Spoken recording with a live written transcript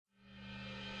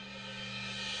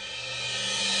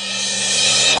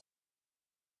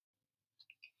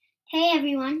Hey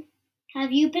everyone!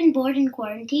 Have you been bored in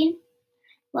quarantine?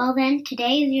 Well then,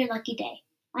 today is your lucky day.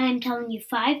 I am telling you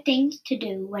 5 things to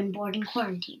do when bored in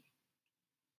quarantine.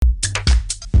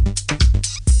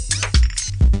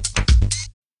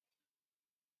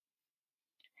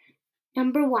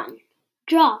 Number 1.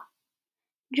 Draw.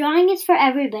 Drawing is for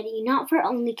everybody, not for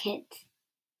only kids.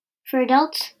 For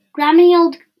adults, grab any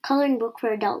old coloring book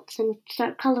for adults and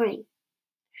start coloring.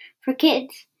 For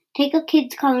kids, take a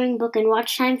kid's coloring book and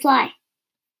watch time fly.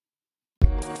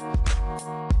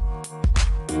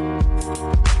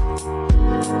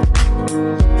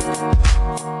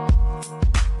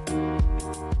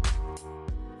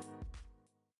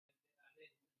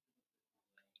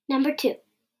 Number 2.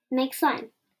 Make slime.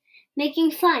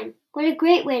 Making slime. What a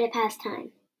great way to pass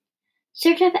time.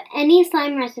 Search up any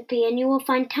slime recipe and you will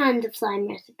find tons of slime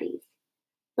recipes.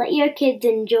 Let your kids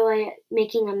enjoy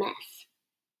making a mess.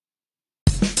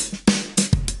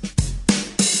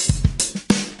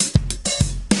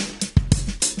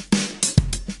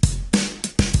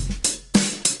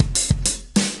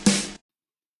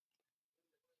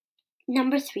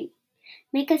 Number 3.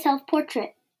 Make a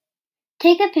self-portrait.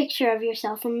 Take a picture of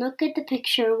yourself and look at the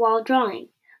picture while drawing.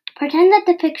 Pretend that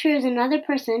the picture is another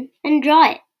person and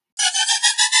draw it.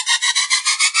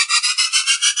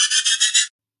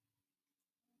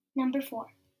 Number 4.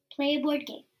 Play a board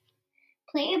game.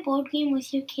 Play a board game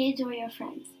with your kids or your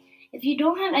friends. If you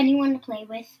don't have anyone to play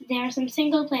with, there are some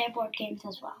single-player board games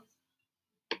as well.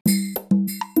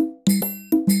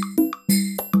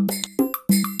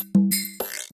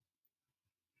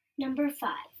 Number 5.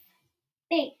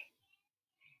 Bake.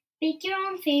 Bake your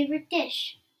own favorite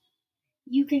dish.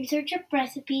 You can search up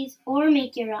recipes or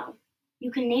make your own.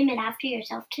 You can name it after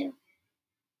yourself too.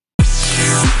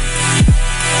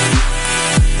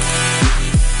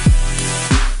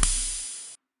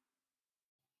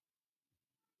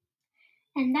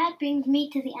 And that brings me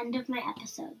to the end of my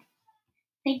episode.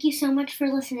 Thank you so much for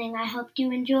listening. I hope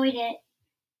you enjoyed it.